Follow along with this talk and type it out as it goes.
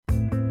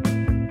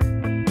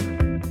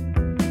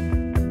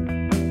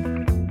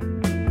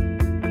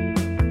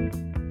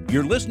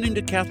You're listening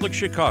to Catholic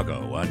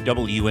Chicago on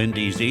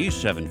WNDZ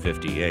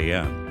 750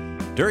 AM.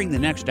 During the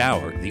next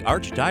hour, the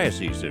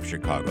Archdiocese of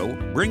Chicago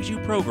brings you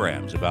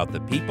programs about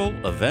the people,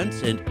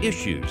 events, and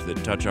issues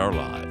that touch our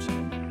lives.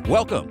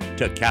 Welcome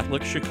to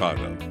Catholic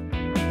Chicago.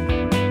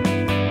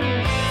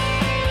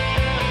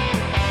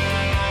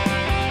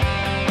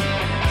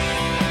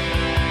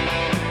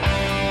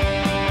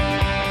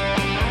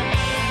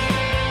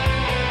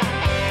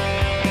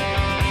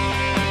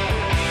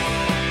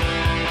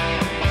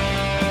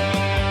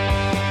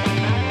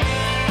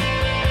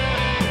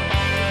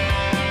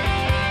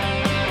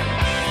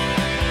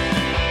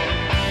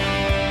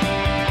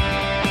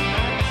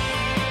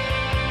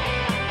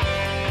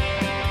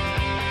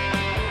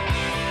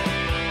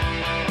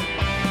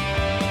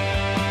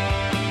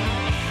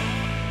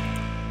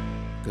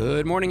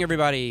 Good morning,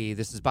 everybody.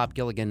 This is Bob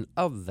Gilligan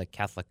of the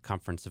Catholic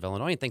Conference of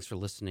Illinois, and thanks for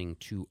listening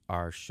to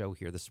our show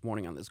here this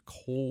morning on this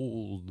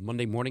cold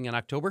Monday morning in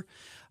October.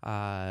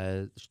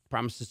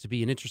 Promises to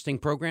be an interesting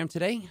program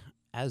today,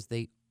 as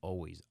they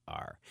always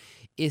are.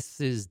 This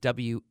is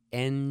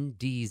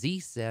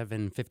WNDZ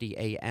 750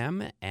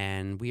 AM,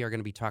 and we are going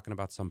to be talking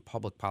about some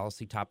public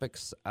policy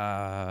topics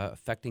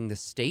affecting the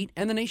state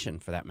and the nation,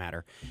 for that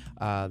matter,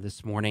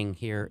 this morning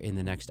here in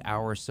the next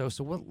hour or so.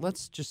 So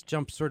let's just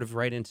jump sort of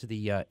right into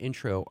the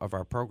intro of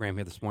our program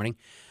here this morning.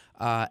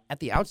 At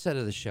the outset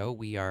of the show,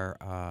 we are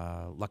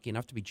lucky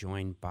enough to be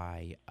joined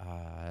by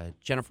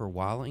Jennifer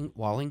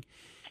Walling.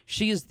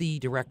 She is the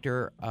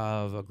director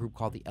of a group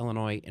called the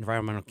Illinois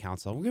Environmental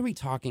Council. We're going to be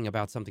talking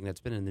about something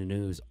that's been in the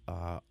news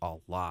a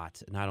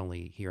lot, not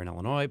only here in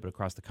Illinois, but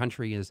across the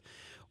country, is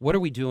what are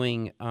we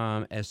doing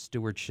as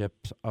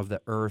stewardship of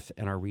the earth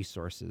and our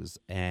resources,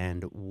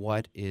 and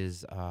what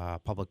is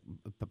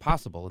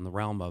possible in the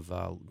realm of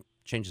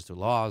changes to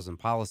laws and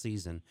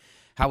policies and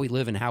how we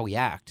live and how we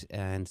act.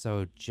 And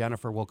so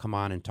Jennifer will come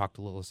on and talk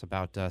to us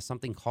about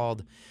something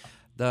called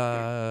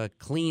the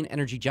Clean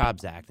Energy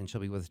Jobs Act, and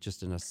she'll be with us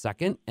just in a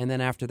second. And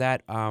then after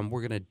that,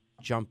 we're going to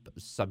jump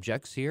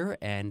subjects here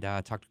and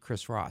talk to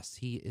Chris Ross.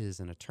 He is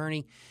an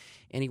attorney,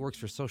 and he works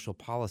for social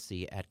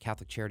policy at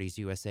Catholic Charities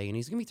USA, and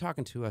he's going to be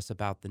talking to us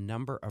about the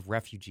number of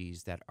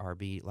refugees that are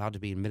allowed to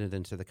be admitted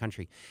into the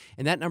country.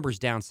 And that number is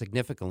down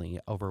significantly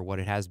over what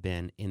it has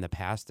been in the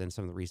past, and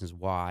some of the reasons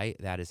why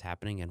that is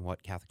happening and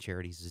what Catholic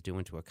Charities is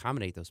doing to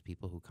accommodate those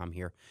people who come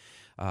here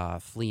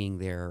fleeing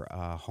their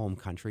home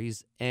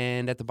countries.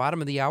 And at the bottom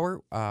of the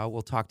hour,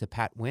 we'll talk to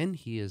Pat Wynn.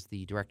 He is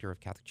the director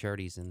of Catholic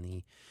Charities in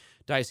the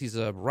Diocese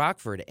of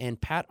Rockford, and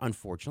Pat,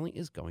 unfortunately,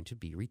 is going to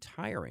be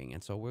retiring.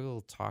 And so we'll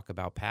talk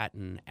about Pat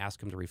and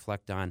ask him to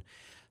reflect on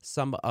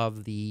some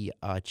of the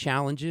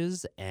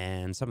challenges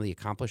and some of the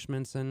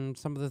accomplishments and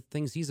some of the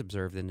things he's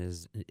observed in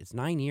it's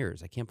 9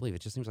 years. I can't believe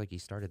it. Just seems like he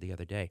started the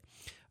other day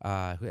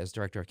as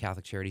director of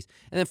Catholic Charities.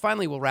 And then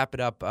finally, we'll wrap it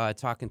up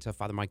talking to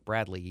Father Mike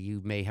Bradley. You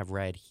may have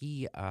read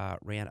he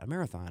ran a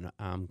marathon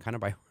kind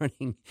of by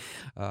running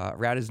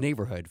around his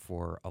neighborhood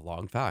for a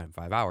long time,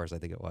 5 hours, I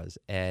think it was.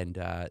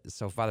 And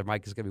so Father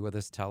Mike is going to be with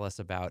us, tell us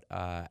about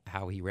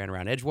how he ran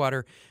around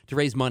Edgewater to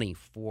raise money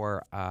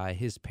for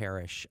his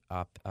parish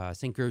up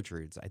St.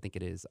 Gertrude's, I think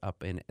it is,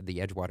 up in the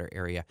Edgewater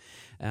area.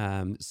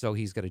 So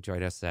he's going to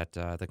join us at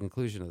the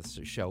conclusion of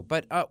the show.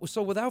 But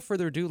so without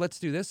further ado, let's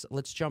do this.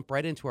 Let's jump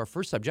right into our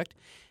first subject.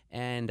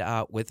 And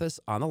with us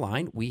on the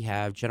line, we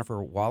have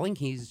Jennifer Walling.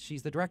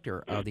 She's the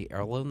director of the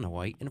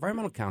Illinois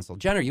Environmental Council.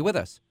 Jen, are you with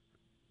us?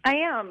 I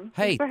am.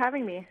 Hey. Thanks for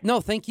having me. No,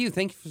 thank you.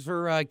 Thank you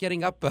for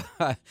getting up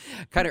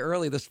kind of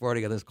early this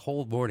morning on this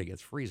cold morning.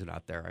 It's freezing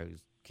out there. I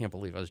can't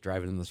believe I was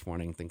driving in this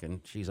morning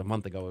thinking, geez, a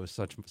month ago it was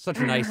such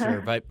a nice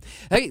year. But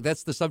hey,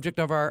 that's the subject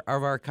of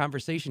our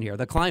conversation here,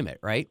 the climate,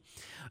 right?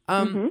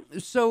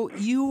 So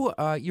your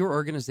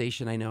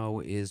organization, I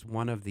know, is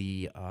one of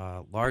the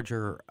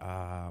larger,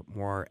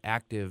 more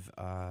active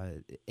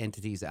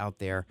entities out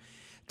there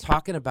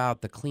talking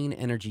about the Clean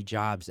Energy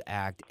Jobs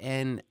Act.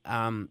 And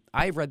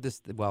I've read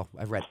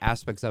I've read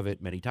aspects of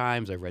it many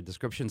times. I've read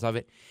descriptions of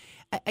it.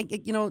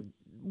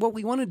 What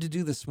we wanted to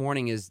do this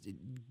morning is,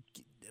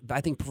 I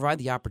think, provide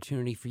the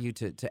opportunity for you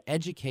to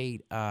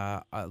educate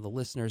the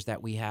listeners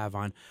that we have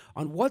on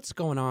what's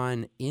going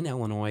on in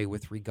Illinois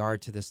with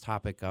regard to this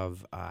topic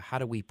of how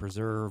do we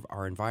preserve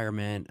our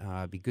environment,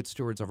 be good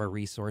stewards of our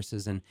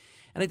resources, and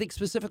I think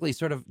specifically,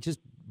 sort of just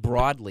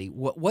broadly,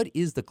 what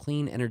is the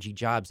Clean Energy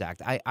Jobs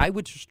Act? I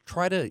would just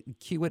try to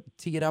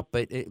tee it up,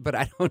 but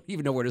I don't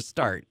even know where to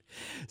start.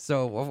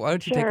 So why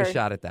don't you take a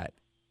shot at that?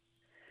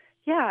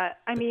 Yeah,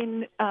 I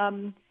mean,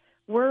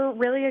 we're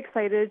really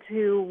excited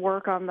to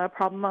work on the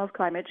problem of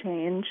climate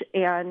change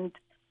and,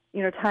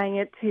 tying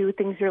it to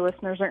things your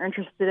listeners are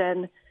interested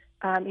in.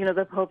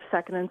 The Pope's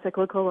second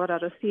encyclical,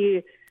 Laudato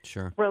Si,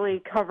 really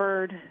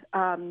covered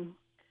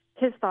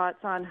his thoughts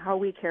on how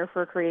we care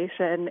for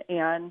creation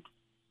and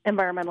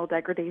environmental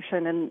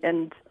degradation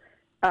and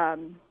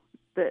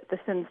the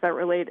sins that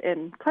relate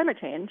in climate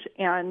change.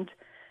 And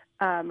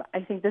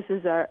I think this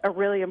is a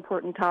really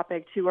important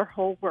topic to our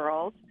whole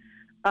world.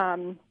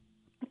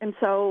 And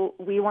so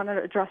we want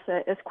to address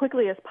it as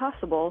quickly as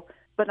possible.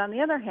 But on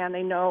the other hand,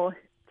 I know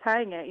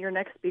tying it, your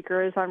next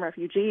speaker is on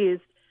refugees.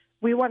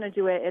 We want to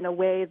do it in a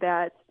way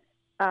that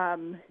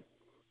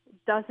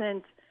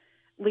doesn't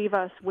leave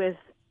us with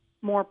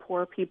more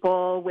poor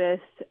people,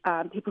 with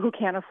people who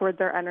can't afford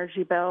their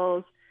energy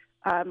bills.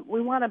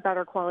 We want a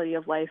better quality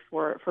of life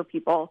for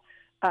people.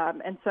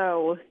 And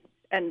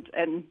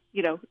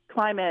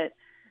climate,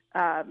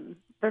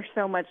 there's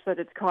so much that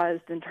it's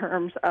caused in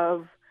terms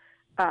of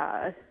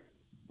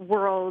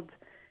world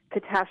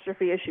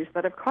catastrophe issues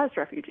that have caused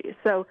refugees.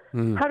 So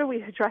how do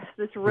we address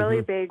this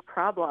really big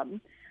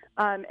problem?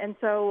 And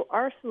so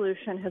our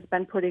solution has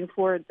been putting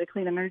forward the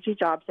Clean Energy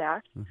Jobs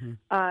Act,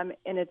 and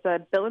it's a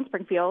bill in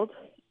Springfield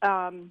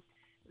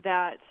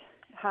that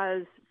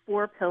has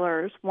 4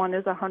 pillars. One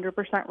is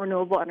 100%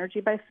 renewable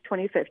energy by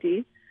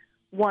 2050.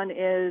 One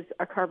is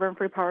a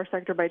carbon-free power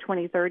sector by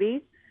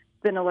 2030,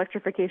 then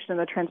electrification of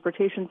the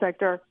transportation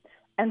sector,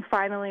 and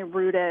finally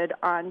rooted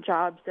on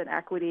jobs and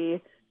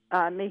equity,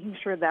 making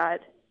sure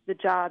that the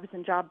jobs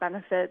and job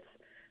benefits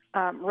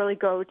really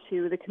go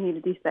to the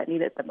communities that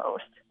need it the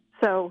most.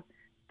 So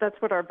that's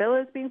what our bill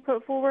is being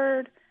put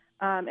forward,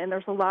 and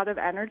there's a lot of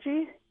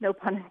energy, no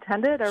pun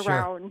intended,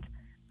 around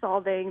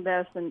solving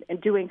this and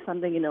doing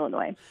something in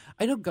Illinois.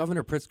 I know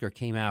Governor Pritzker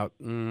came out,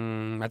 I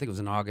think it was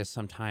in August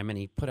sometime, and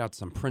he put out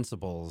some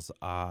principles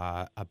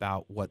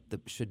about what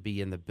should be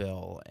in the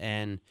bill.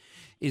 And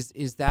is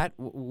that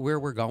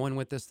where we're going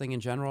with this thing in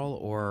general,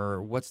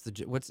 or what's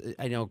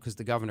I know because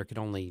the governor could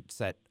only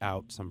set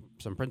out some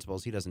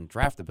principles. He doesn't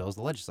draft the bills;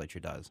 the legislature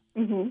does.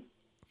 Mm-hmm.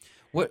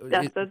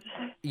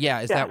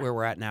 Is that where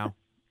we're at now?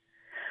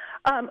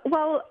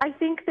 Well, I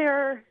think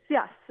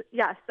yes.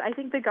 I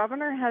think the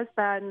governor has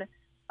been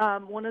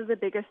one of the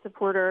biggest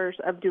supporters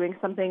of doing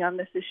something on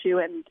this issue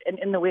and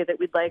in the way that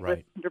we'd like, with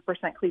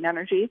 100% clean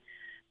energy.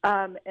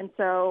 And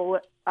so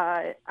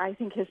I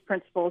think his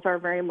principles are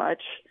very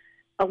much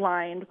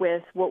aligned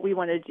with what we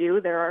want to do.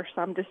 There are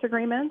some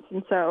disagreements.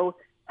 And so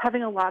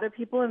having a lot of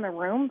people in the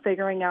room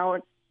figuring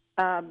out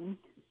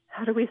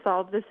how do we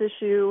solve this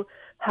issue,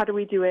 how do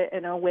we do it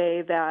in a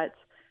way that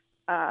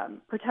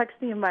protects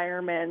the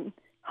environment,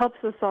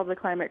 helps us solve the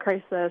climate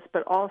crisis,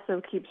 but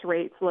also keeps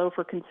rates low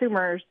for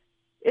consumers,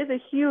 is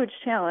a huge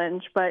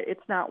challenge, but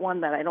it's not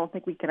one that I don't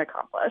think we can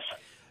accomplish.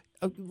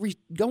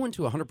 Going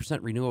to 100%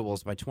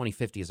 renewables by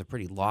 2050 is a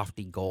pretty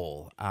lofty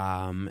goal,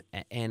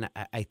 and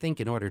I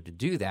think in order to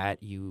do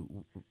that,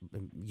 you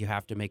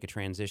have to make a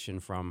transition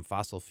from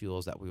fossil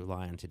fuels that we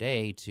rely on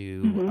today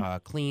to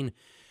clean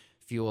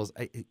fuels,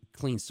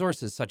 clean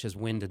sources such as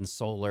wind and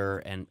solar,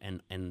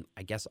 and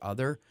I guess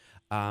other.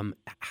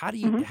 How do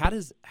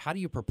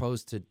you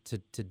propose to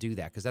do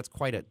that? Because that's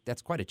quite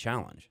a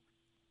challenge.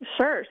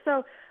 Sure.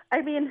 So,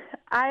 I mean,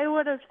 I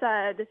would have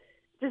said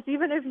just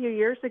even a few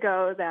years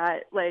ago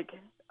that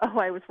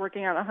I was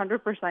working on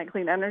 100%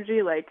 clean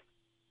energy.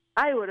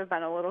 I would have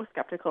been a little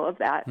skeptical of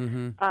that.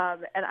 And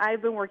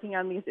I've been working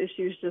on these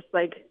issues just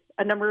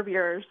a number of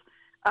years.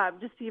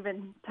 Just to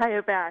even tie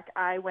it back,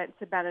 I went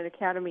to Bennett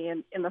Academy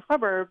in the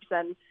suburbs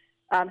and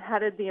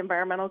headed the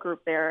environmental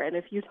group there. And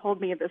if you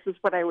told me this is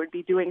what I would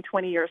be doing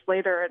 20 years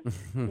later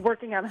and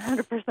working on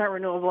 100%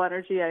 renewable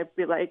energy, I'd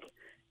be like,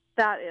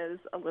 that is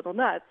a little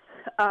nuts.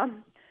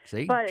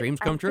 See, dreams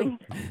come true.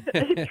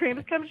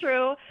 Dreams come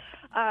true.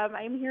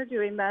 I'm here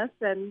doing this,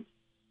 and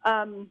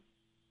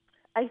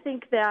I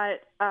think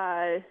that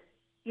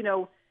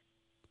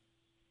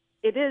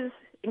it is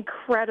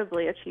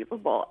incredibly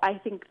achievable. I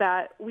think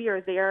that we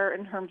are there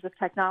in terms of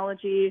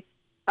technology.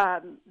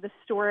 The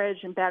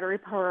storage and battery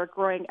power are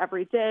growing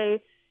every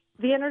day.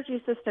 The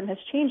energy system has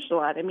changed a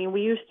lot. I mean,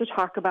 we used to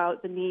talk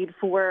about the need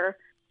for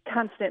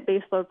constant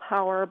baseload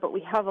power, but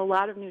we have a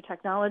lot of new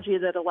technology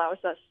that allows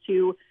us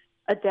to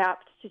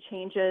adapt to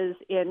changes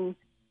in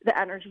the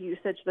energy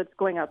usage that's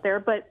going out there.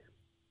 But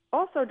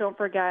also don't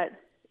forget,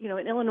 in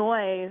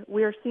Illinois,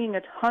 we are seeing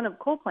a ton of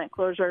coal plant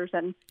closures,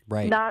 and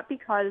not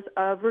because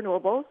of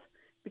renewables,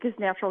 because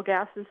natural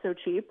gas is so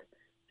cheap.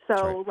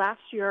 So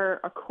last year,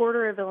 a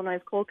quarter of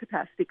Illinois' coal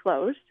capacity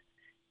closed,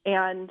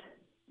 and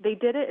they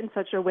did it in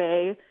such a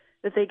way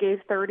that they gave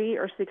 30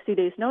 or 60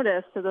 days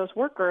notice to those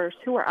workers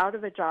who were out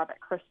of a job at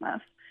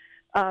Christmas.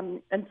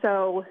 And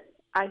so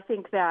I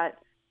think that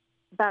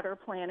better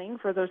planning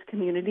for those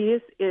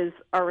communities is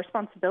our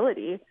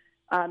responsibility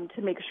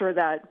to make sure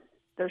that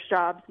there's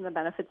jobs and the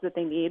benefits that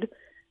they need.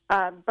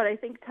 But I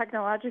think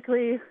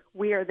technologically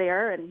we are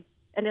there, and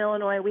in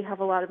Illinois we have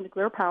a lot of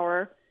nuclear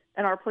power,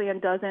 and our plan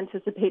does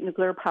anticipate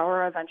nuclear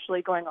power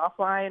eventually going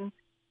offline.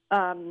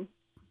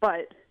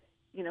 But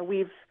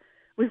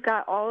we've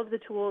got all of the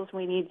tools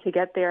we need to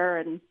get there,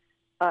 and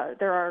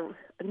there are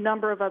a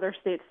number of other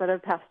states that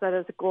have passed that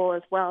as a goal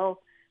as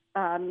well.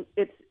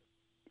 It's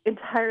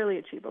entirely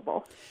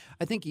achievable.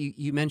 I think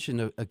you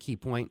mentioned a key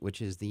point,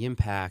 which is the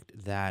impact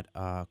that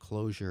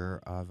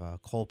closure of a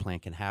coal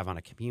plant can have on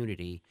a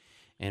community,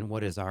 and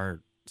what is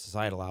our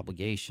societal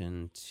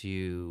obligation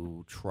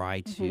to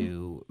try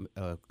to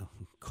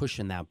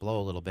cushion that blow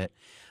a little bit.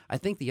 I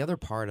think the other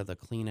part of the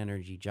Clean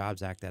Energy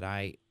Jobs Act that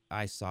I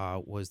saw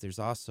was there's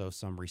also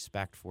some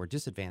respect for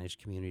disadvantaged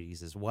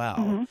communities as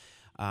well.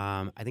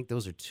 I think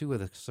those are two of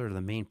the sort of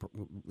the main,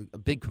 a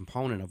big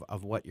component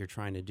of what you're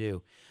trying to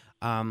do.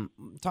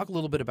 Talk a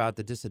little bit about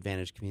the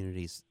disadvantaged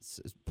communities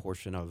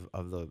portion of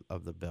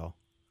the bill.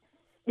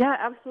 Yeah,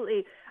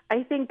 absolutely.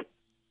 I think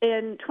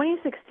in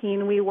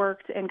 2016 we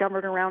worked and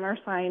governor Rauner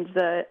signed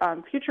the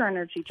Future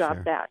Energy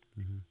Jobs Act,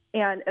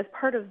 and as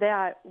part of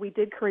that, we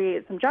did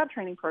create some job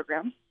training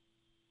programs,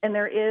 and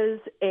there is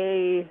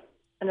a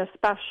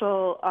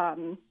special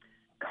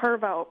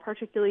carve out,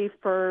 particularly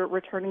for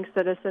returning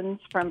citizens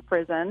from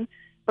prison,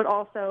 but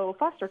also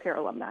foster care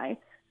alumni.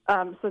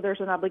 So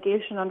there's an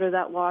obligation under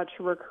that law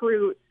to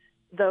recruit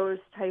those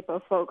type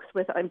of folks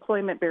with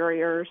employment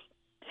barriers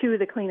to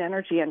the clean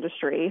energy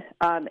industry.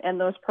 And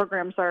those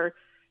programs they're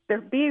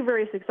being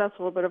very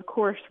successful, but of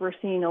course we're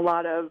seeing a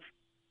lot of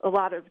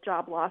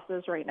job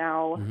losses right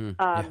now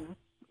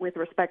with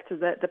respect to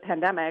the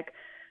pandemic.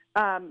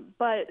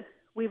 But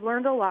we've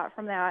learned a lot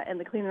from that, and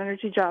the Clean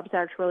Energy Jobs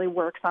Act really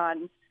works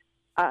on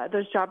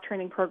those job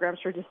training programs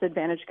for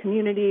disadvantaged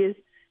communities.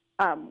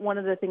 One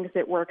of the things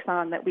it works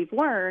on that we've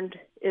learned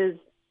is,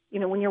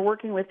 when you're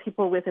working with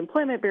people with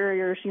employment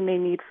barriers, you may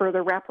need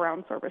further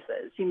wraparound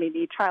services. You may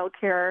need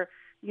childcare.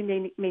 You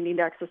may need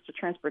access to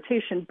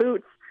transportation,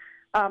 boots,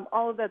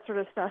 all of that sort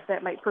of stuff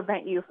that might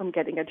prevent you from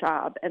getting a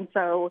job. And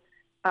so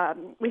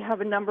we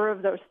have a number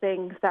of those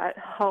things that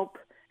help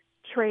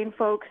train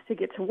folks to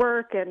get to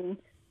work and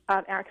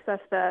access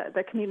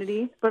the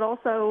community, but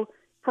also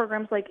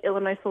programs like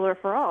Illinois Solar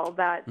for All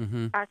that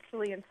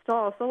actually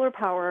install solar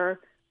power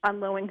on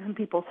low-income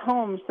people's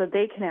homes so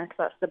they can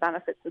access the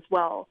benefits as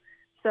well.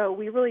 So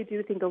we really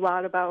do think a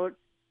lot about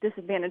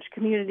disadvantaged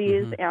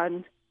communities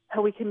and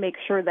how we can make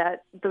sure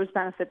that those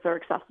benefits are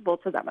accessible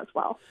to them as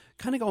well.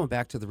 Kind of going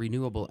back to the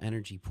renewable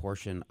energy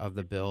portion of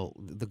the bill,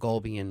 the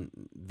goal being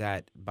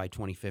that by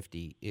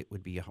 2050 we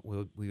would be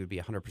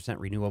 100%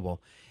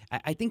 renewable.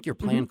 I think your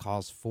plan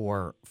calls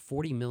for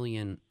 40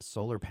 million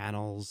solar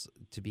panels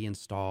to be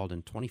installed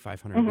and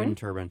 2,500 wind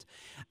turbines.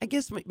 I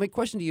guess my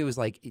question to you is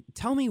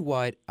tell me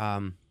what.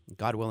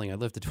 God willing, I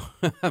live to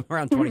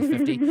around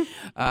 2050.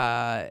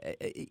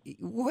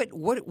 What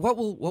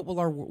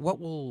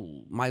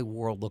will my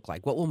world look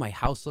like? What will my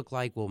house look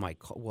like?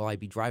 Will I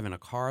be driving a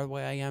car the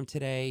way I am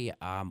today?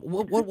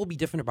 What will be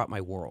different about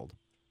my world?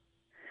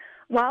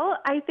 Well,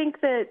 I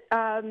think that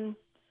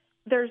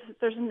there's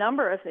a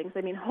number of things.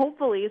 I mean,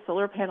 hopefully,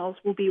 solar panels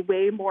will be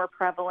way more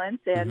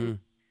prevalent, and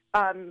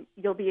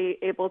you'll be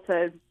able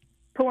to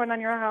put one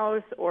on your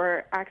house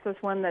or access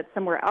one that's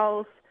somewhere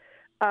else.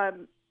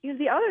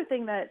 The other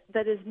thing that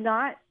is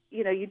not,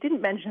 you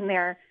didn't mention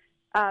there,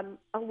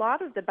 a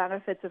lot of the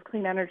benefits of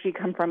clean energy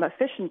come from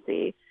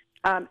efficiency.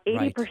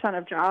 80%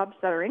 of jobs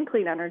that are in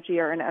clean energy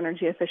are in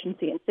energy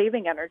efficiency and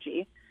saving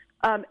energy.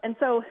 And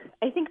so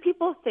I think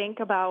people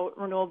think about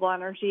renewable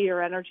energy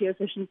or energy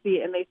efficiency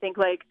and they think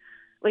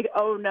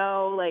oh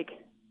no,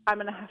 I'm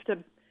going to have to,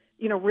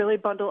 really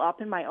bundle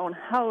up in my own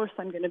house.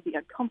 I'm going to be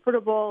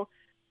uncomfortable.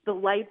 The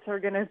lights are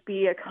going to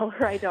be a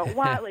color I don't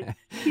want.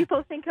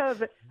 People think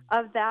of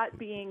that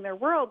being their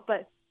world,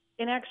 but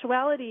in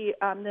actuality,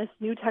 this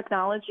new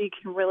technology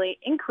can really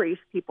increase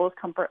people's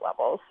comfort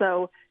levels.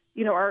 So,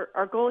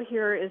 our goal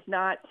here is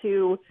not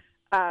to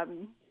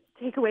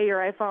take away your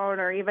iPhone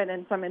or even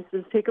in some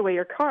instances take away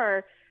your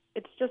car.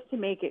 It's just to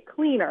make it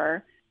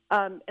cleaner.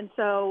 And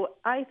so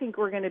I think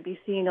we're going to be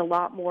seeing a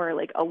lot more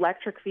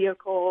electric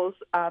vehicles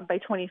by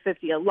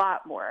 2050, a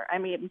lot more. I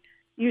mean,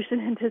 you should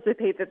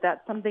anticipate that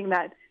that's something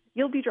that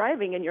you'll be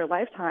driving in your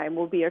lifetime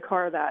will be a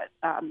car that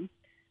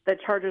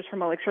charges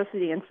from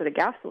electricity instead of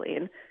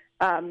gasoline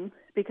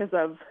because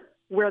of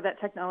where that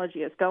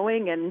technology is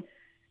going. And,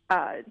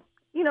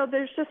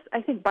 there's just,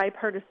 I think,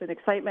 bipartisan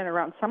excitement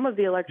around some of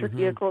the electric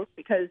vehicles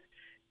because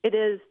it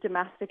is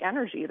domestic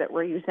energy that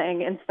we're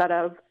using instead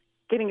of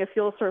getting a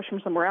fuel source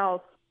from somewhere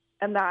else.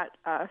 And that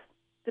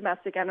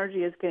domestic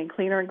energy is getting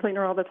cleaner and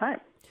cleaner all the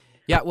time.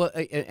 Yeah, well,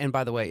 and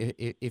by the way,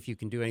 if you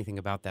can do anything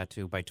about that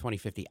too, by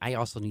 2050, I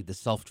also need the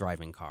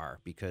self-driving car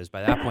because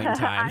by that point in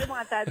time, I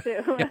want that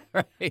too. Yeah,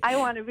 right. I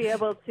want to be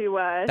able to,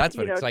 that's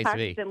what excites text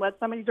me. and let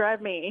somebody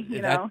drive me.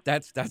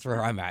 That's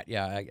where I'm at.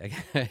 Yeah,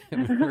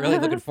 I'm really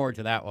looking forward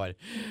to that one.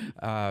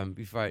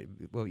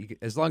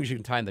 As long as you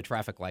can time the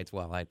traffic lights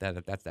well,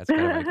 that's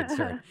kind of my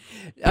concern.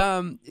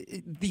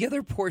 The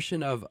other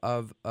portion of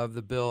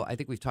the bill, I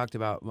think we've talked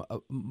about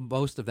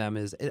most of them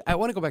is I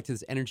want to go back to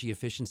this energy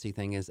efficiency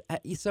thing.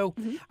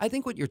 I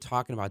think what you're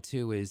talking about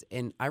too is,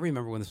 and I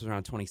remember when this was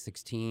around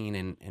 2016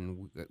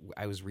 and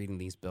I was reading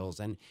these bills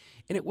and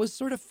it was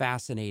sort of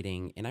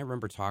fascinating. And I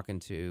remember talking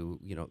to,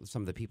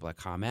 some of the people at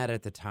ComEd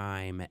at the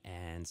time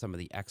and some of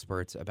the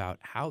experts about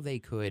how they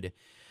could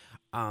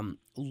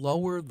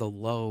lower the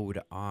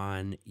load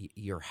on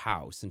your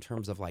house in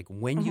terms of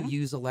when you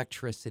use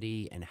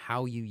electricity and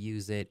how you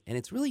use it. And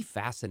it's really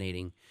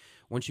fascinating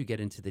once you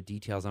get into the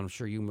details, I'm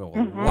sure you know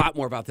a lot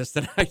more about this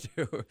than I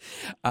do,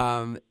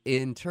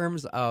 in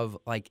terms of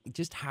like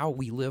just how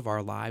we live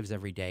our lives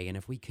every day. And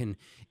if we can,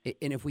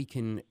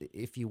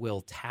 if you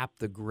will, tap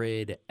the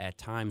grid at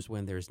times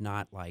when there's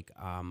not like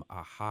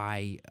a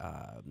high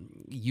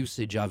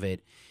usage of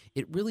it,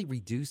 it really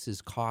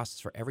reduces costs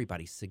for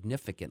everybody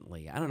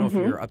significantly. I don't know if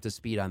you're up to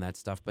speed on that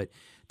stuff, but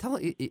tell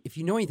if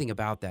you know anything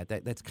about that.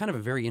 That's kind of a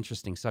very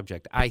interesting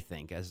subject, I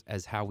think,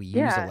 as how we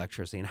use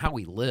electricity and how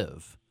we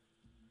live.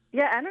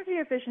 Yeah, energy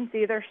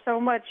efficiency. There's so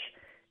much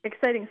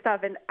exciting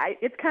stuff, and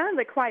it's kind of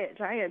the quiet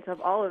giant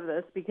of all of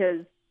this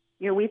because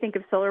we think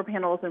of solar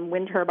panels and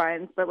wind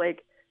turbines, but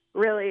like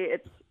really,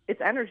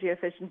 it's energy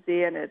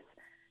efficiency, and it's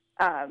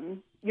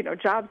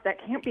jobs that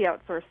can't be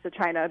outsourced to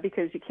China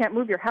because you can't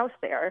move your house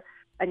there.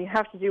 And you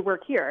have to do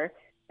work here.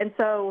 And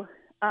so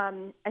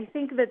I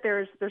think that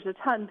there's a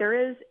ton.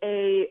 There is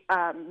a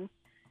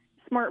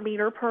smart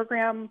meter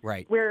program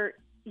where,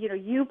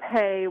 you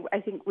pay,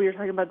 I think we were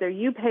talking about there,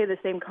 you pay the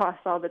same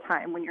costs all the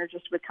time when you're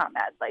just with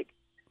ComEd, like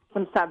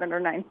some 7 or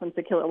 9 cents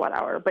a kilowatt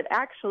hour. But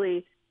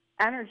actually,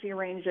 energy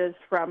ranges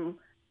from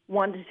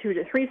 1 to 2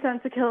 to 3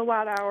 cents a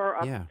kilowatt hour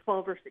up to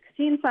 12 or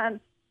 16 cents.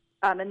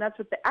 And that's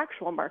what the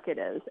actual market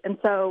is. And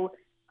so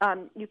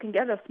you can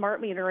get a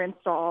smart meter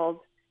installed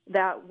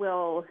that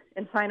will,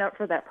 and sign up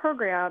for that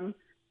program,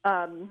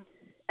 and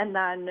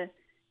then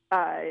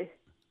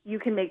you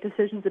can make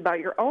decisions about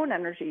your own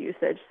energy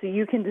usage. So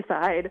you can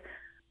decide,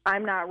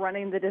 I'm not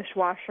running the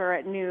dishwasher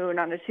at noon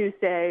on a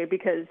Tuesday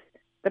because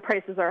the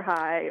prices are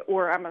high,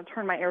 or I'm going to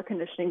turn my air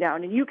conditioning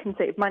down, and you can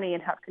save money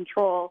and have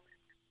control.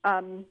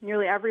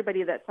 Nearly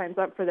everybody that signs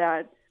up for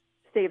that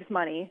saves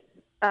money.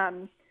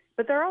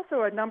 But there are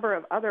also a number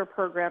of other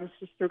programs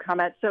just through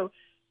ComEd. So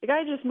the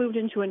guy just moved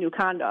into a new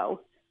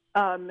condo.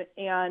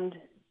 And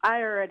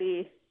I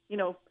already,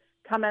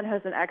 ComEd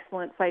has an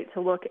excellent site to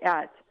look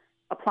at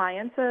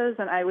appliances,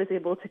 and I was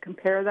able to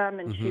compare them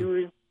and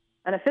choose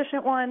an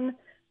efficient one.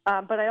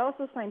 But I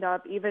also signed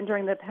up, even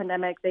during the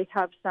pandemic, they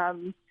have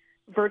some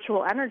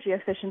virtual energy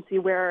efficiency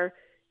where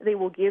they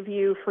will give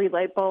you free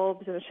light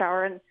bulbs and a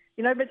shower. And,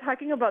 I've been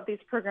talking about these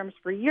programs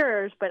for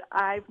years, but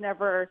I've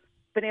never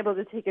been able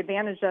to take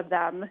advantage of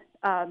them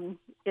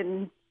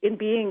in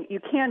being, you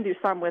can do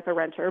some with a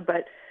renter,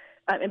 but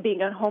and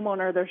being a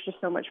homeowner, there's just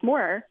so much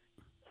more.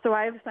 So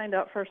I've signed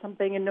up for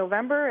something in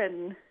November,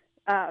 and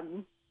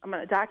I'm going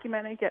to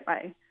document it, get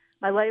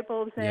my light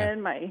bulbs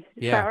in, my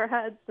shower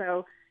heads.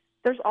 So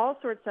there's all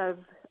sorts of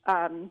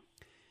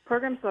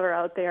programs that are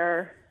out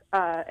there,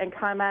 and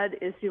ComEd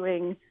is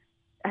doing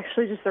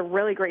actually just a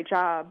really great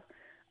job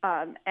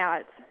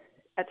at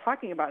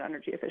talking about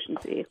energy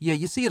efficiency. Yeah,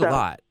 you see it a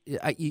lot.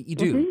 You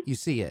do. You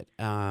see it.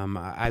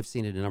 I've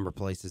seen it in a number of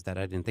places that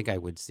I didn't think I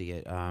would see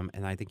it,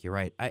 and I think you're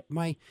right.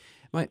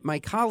 My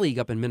colleague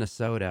up in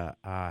Minnesota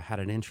had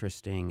an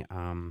interesting.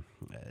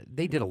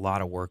 They did a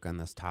lot of work on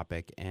this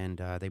topic, and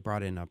they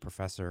brought in a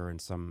professor and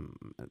some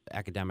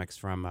academics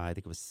from I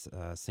think it was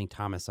St.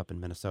 Thomas up in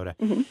Minnesota,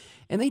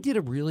 and they did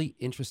a really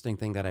interesting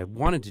thing that I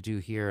wanted to do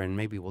here, and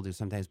maybe we'll do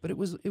sometimes. But it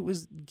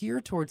was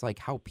geared towards like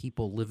how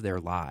people live their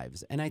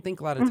lives, and I think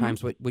a lot of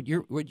times what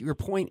your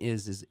point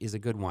is a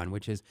good one,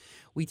 which is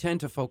we tend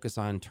to focus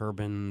on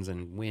turbines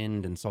and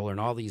wind and solar and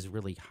all these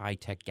really high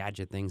tech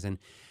gadget things, and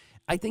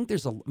I think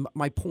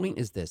my point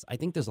is this. I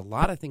think there's a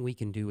lot of things we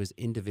can do as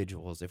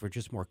individuals if we're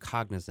just more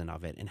cognizant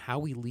of it, and how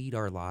we lead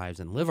our lives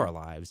and live our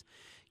lives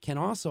can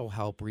also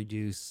help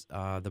reduce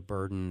the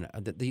burden,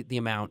 the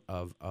amount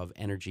of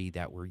energy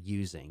that we're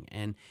using.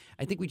 And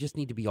I think we just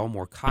need to be all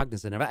more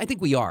cognizant of it. I think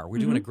we are.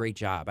 We're doing a great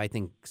job. I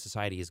think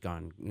society has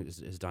done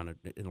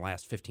it in the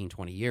last 15,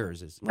 20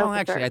 years.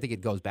 I think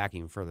it goes back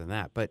even further than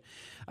that. But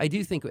I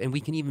do think, and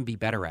we can even be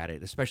better at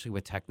it, especially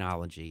with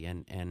technology.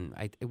 And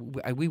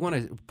we want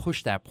to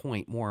push that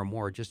point more and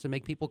more just to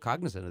make people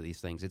cognizant of these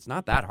things. It's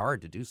not that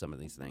hard to do some of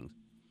these things.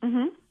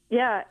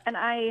 Yeah, and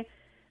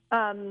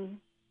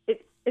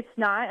it's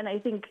not, and I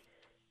think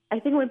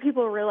when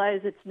people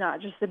realize it's not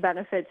just a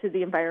benefit to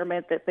the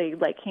environment that they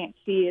can't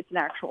see, it's an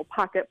actual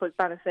pocketbook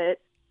benefit.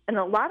 In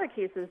a lot of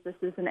cases, this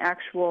is an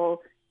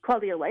actual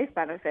quality of life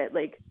benefit.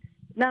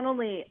 Not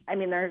only,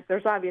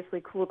 there's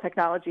obviously cool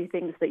technology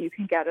things that you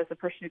can get as a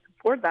person who can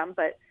afford them,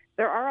 but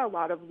there are a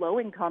lot of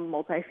low-income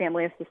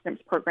multifamily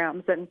assistance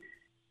programs. And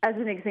as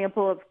an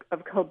example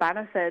of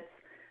co-benefits,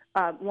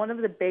 one of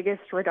the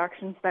biggest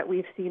reductions that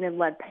we've seen in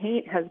lead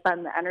paint has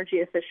been the energy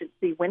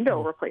efficiency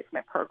window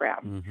replacement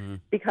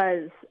program,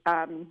 because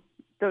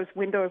those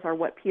windows are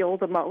what peel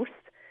the most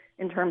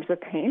in terms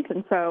of paint.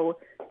 And so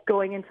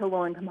going into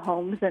low-income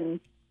homes and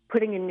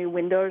putting in new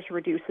windows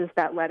reduces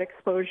that lead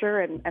exposure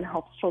and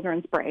helps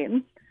children's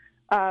brains.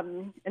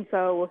 And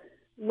so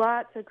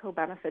lots of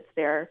co-benefits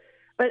there.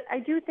 But I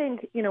do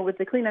think, with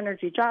the Clean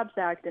Energy Jobs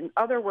Act and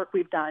other work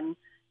we've done,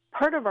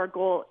 part of our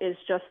goal is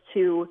just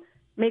to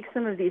make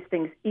some of these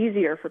things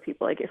easier for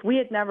people. If we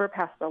had never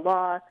passed the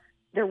law,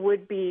 there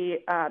would be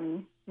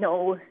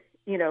no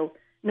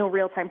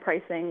real-time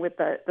pricing with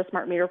the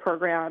smart meter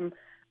program.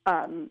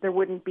 There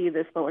wouldn't be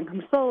this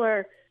low-income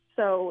solar.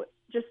 So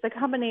just the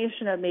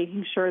combination of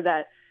making sure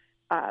that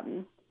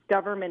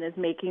government is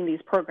making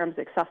these programs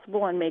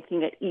accessible and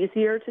making it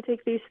easier to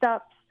take these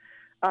steps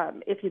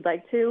if you'd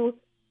like to.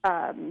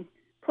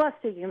 Plus,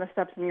 taking the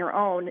steps on your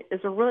own is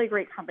a really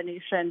great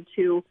combination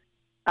to,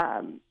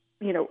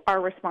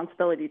 our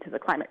responsibility to the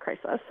climate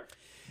crisis.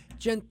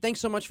 Jen, thanks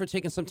so much for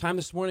taking some time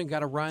this morning. Got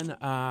to run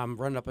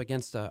up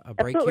against a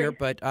break Absolutely. here,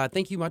 but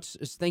thank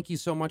you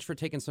so much for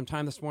taking some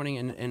time this morning.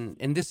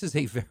 And this is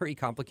a very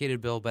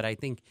complicated bill, but I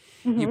think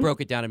you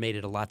broke it down and made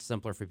it a lot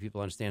simpler for people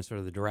to understand sort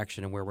of the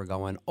direction and where we're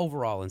going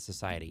overall in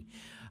society.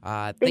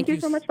 Thank you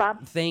so much,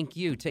 Bob. Thank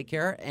you. Take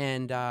care,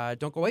 and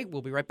don't go away.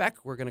 We'll be right back.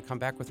 We're going to come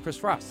back with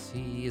Chris Ross.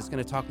 He is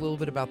going to talk a little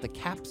bit about the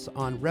caps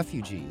on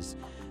refugees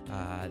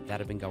that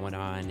have been going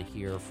on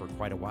here for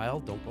quite a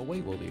while. Don't go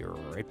away. We'll be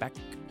right back.